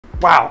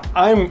Wow,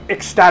 I'm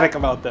ecstatic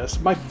about this.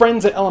 My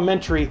friends at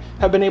Elementary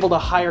have been able to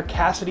hire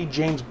Cassidy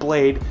James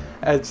Blade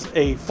as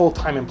a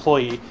full-time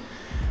employee.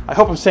 I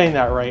hope I'm saying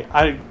that right.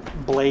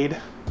 Blade.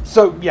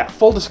 So yeah,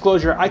 full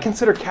disclosure, I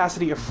consider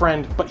Cassidy a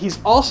friend, but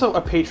he's also a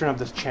patron of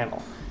this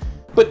channel.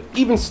 But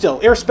even still,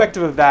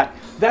 irrespective of that,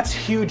 that's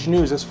huge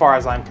news as far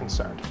as I'm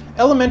concerned.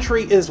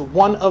 Elementary is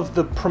one of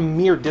the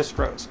premier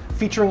distros,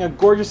 featuring a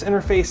gorgeous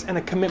interface and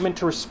a commitment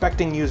to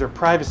respecting user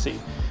privacy.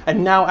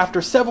 And now,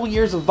 after several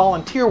years of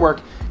volunteer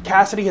work,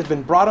 Cassidy has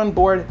been brought on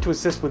board to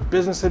assist with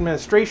business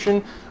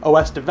administration,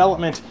 OS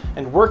development,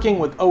 and working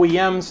with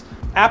OEMs,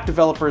 app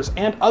developers,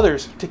 and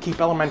others to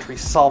keep Elementary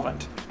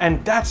solvent.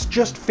 And that's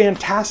just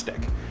fantastic.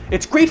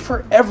 It's great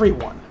for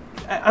everyone.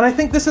 And I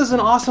think this is an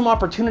awesome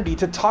opportunity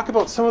to talk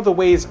about some of the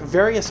ways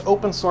various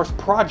open source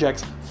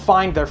projects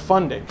find their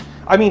funding.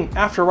 I mean,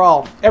 after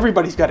all,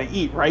 everybody's got to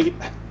eat, right?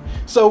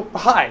 So,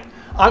 hi,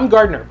 I'm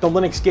Gardiner, the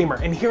Linux Gamer,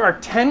 and here are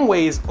 10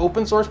 ways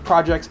open source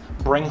projects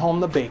bring home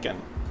the bacon.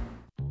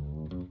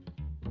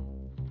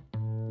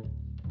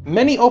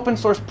 Many open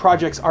source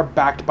projects are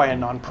backed by a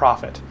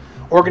nonprofit.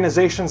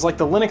 Organizations like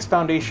the Linux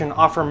Foundation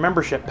offer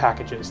membership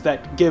packages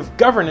that give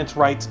governance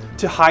rights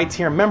to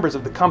high-tier members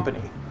of the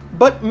company.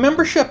 But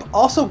membership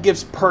also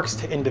gives perks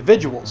to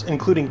individuals,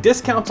 including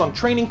discounts on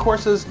training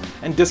courses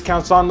and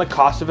discounts on the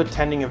cost of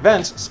attending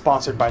events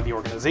sponsored by the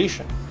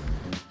organization.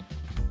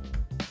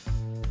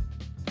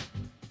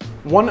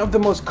 One of the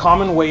most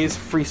common ways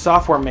free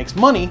software makes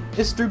money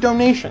is through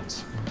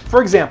donations.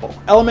 For example,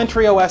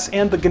 Elementary OS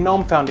and the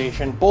GNOME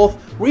Foundation both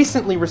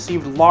recently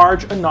received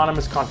large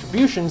anonymous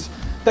contributions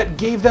that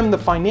gave them the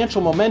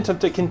financial momentum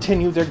to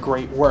continue their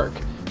great work.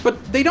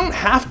 But they don't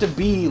have to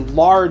be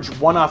large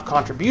one-off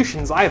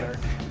contributions either.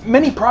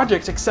 Many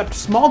projects accept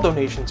small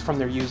donations from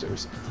their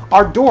users.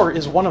 Our Door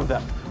is one of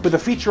them, with a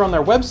feature on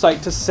their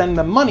website to send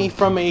them money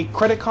from a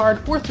credit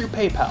card or through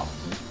PayPal.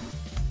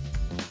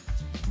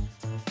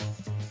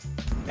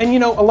 And you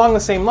know, along the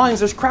same lines,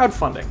 there's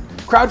crowdfunding.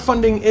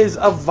 Crowdfunding is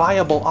a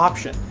viable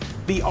option.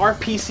 The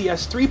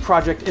RPCS3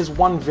 project is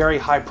one very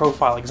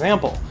high-profile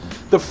example.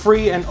 The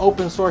free and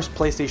open source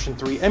PlayStation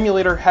 3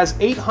 emulator has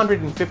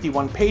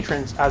 851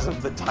 patrons as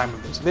of the time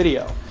of this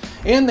video.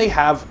 And they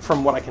have,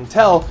 from what I can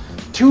tell,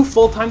 2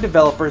 full-time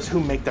developers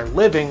who make their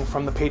living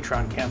from the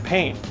Patreon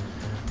campaign.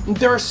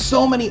 There are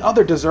so many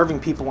other deserving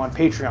people on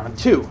Patreon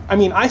too. I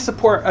mean, I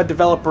support a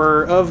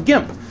developer of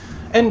GIMP,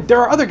 and there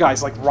are other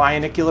guys like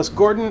Ryan Nicholas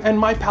Gordon and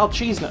my pal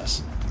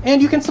Cheeseness. And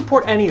you can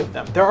support any of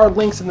them. There are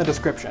links in the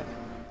description.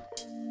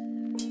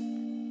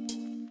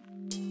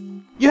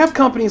 You have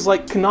companies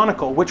like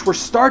Canonical, which were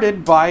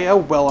started by a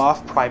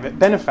well-off private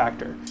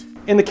benefactor.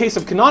 In the case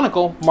of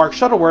Canonical, Mark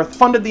Shuttleworth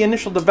funded the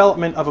initial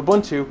development of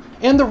Ubuntu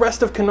and the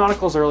rest of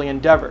Canonical's early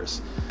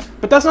endeavors.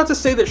 But that's not to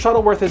say that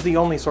Shuttleworth is the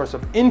only source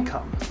of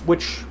income,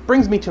 which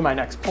brings me to my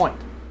next point.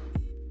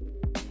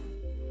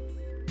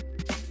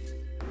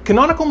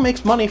 Canonical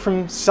makes money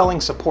from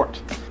selling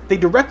support. They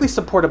directly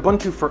support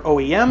Ubuntu for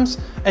OEMs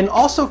and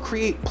also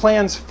create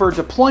plans for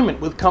deployment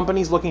with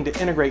companies looking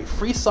to integrate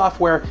free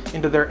software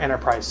into their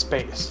enterprise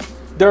space.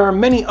 There are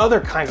many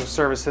other kinds of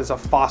services a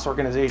FOSS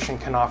organization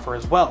can offer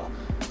as well.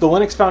 The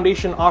Linux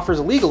Foundation offers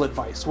legal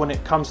advice when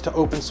it comes to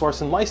open source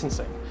and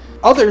licensing.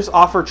 Others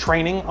offer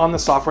training on the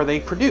software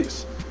they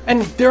produce.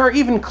 And there are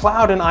even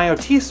cloud and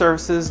IoT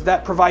services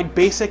that provide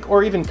basic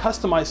or even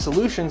customized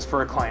solutions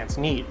for a client's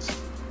needs.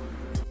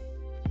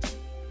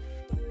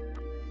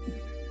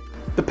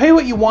 The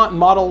pay-what-you-want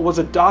model was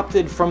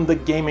adopted from the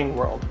gaming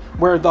world,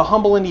 where the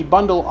Humble Indie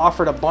Bundle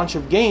offered a bunch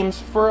of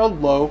games for a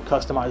low,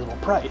 customizable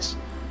price.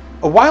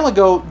 A while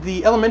ago,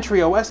 the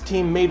Elementary OS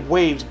team made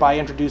waves by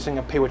introducing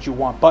a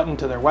pay-what-you-want button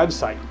to their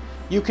website.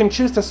 You can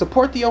choose to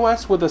support the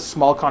OS with a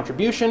small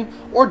contribution,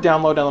 or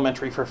download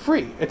Elementary for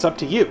free. It's up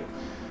to you.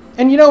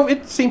 And you know,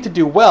 it seemed to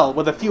do well,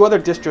 with a few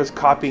other distros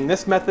copying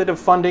this method of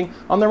funding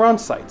on their own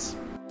sites.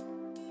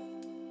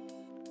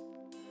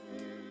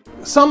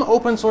 Some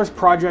open source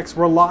projects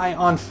rely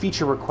on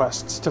feature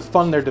requests to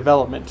fund their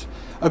development.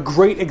 A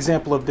great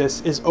example of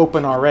this is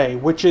OpenRA,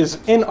 which is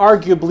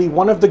inarguably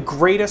one of the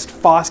greatest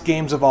FOSS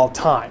games of all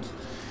time.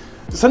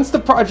 Since the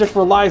project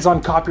relies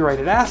on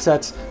copyrighted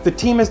assets, the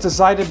team has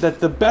decided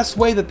that the best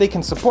way that they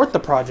can support the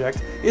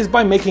project is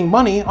by making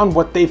money on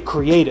what they've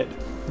created,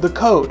 the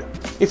code.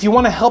 If you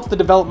want to help the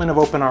development of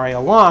OpenRA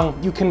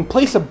along, you can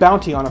place a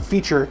bounty on a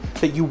feature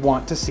that you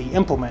want to see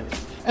implemented.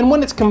 And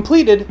when it's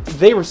completed,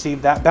 they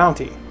receive that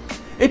bounty.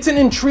 It's an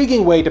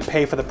intriguing way to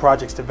pay for the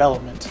project's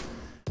development.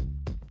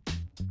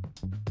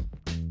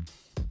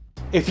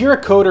 If you're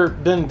a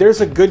coder, then there's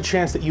a good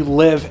chance that you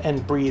live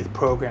and breathe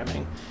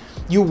programming.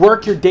 You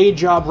work your day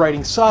job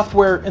writing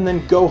software and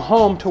then go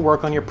home to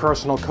work on your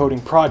personal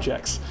coding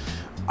projects.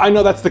 I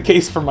know that's the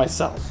case for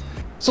myself.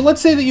 So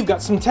let's say that you've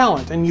got some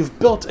talent and you've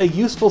built a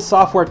useful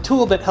software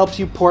tool that helps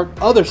you port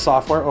other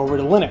software over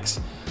to Linux.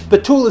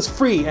 The tool is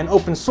free and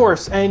open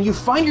source, and you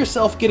find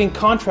yourself getting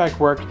contract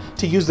work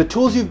to use the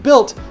tools you've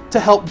built to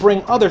help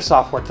bring other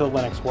software to the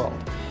Linux world.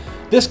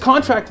 This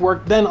contract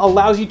work then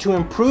allows you to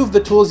improve the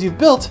tools you've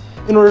built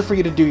in order for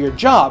you to do your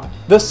job,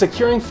 thus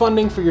securing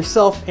funding for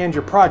yourself and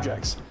your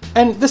projects.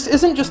 And this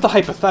isn't just a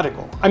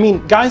hypothetical. I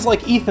mean, guys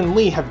like Ethan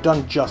Lee have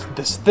done just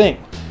this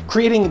thing,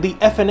 creating the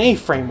FNA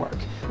framework,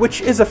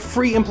 which is a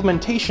free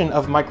implementation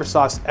of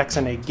Microsoft's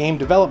XNA game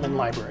development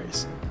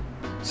libraries.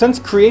 Since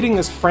creating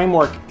this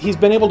framework, he's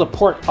been able to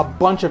port a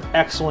bunch of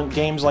excellent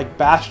games like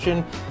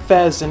Bastion,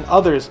 Fez, and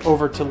others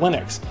over to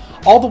Linux,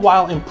 all the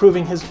while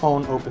improving his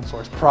own open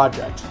source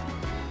project.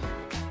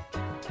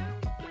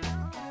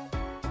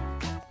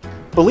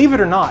 Believe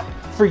it or not,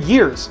 for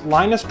years,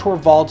 Linus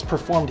Torvalds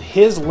performed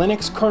his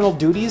Linux kernel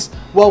duties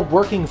while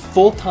working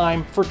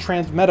full-time for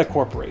Transmeta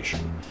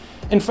Corporation.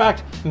 In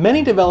fact,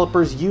 many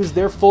developers use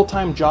their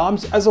full-time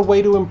jobs as a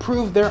way to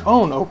improve their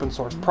own open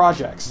source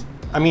projects.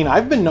 I mean,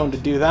 I've been known to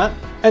do that,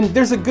 and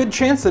there's a good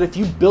chance that if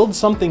you build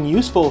something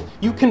useful,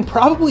 you can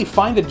probably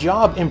find a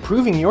job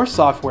improving your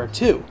software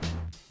too.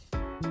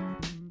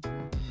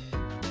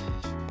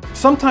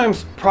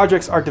 Sometimes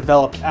projects are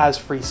developed as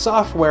free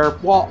software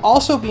while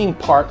also being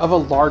part of a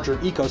larger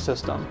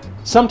ecosystem.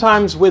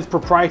 Sometimes with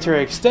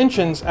proprietary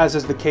extensions, as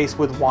is the case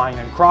with Wine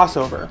and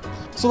Crossover.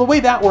 So the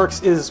way that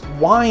works is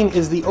Wine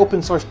is the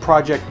open source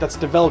project that's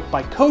developed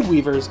by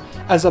Codeweavers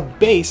as a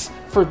base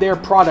for their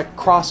product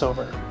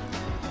Crossover.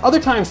 Other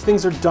times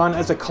things are done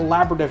as a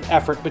collaborative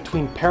effort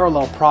between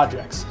parallel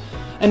projects.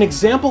 An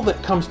example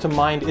that comes to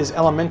mind is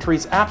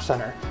Elementary's App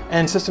Center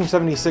and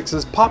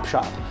System76's Pop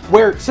Shop,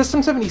 where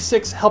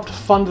System76 helped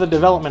fund the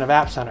development of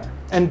App Center,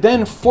 and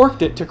then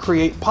forked it to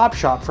create Pop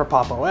Shop for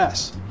Pop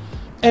OS.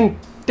 And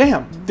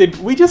damn, did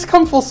we just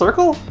come full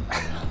circle?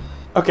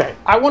 Okay,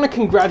 I want to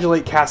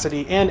congratulate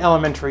Cassidy and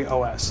Elementary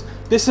OS.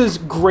 This is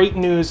great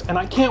news, and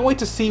I can't wait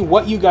to see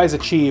what you guys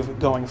achieve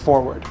going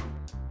forward.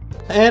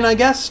 And I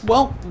guess,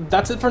 well,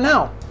 that's it for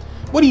now.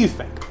 What do you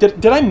think?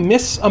 Did I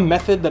miss a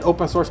method that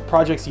open source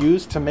projects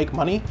use to make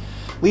money?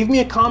 Leave me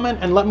a comment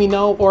and let me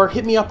know, or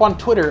hit me up on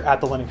Twitter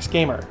at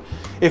 @TheLinuxGamer.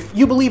 If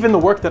you believe in the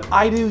work that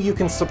I do, you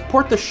can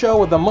support the show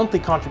with a monthly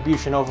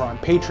contribution over on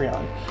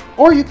Patreon.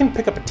 Or you can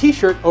pick up a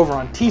t-shirt over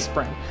on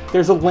Teespring.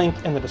 There's a link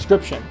in the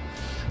description.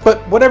 But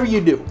whatever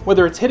you do,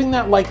 whether it's hitting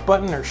that like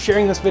button or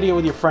sharing this video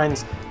with your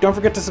friends, don't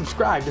forget to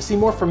subscribe to see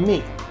more from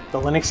me, the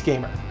Linux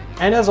Gamer.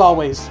 And as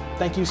always,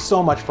 thank you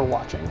so much for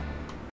watching.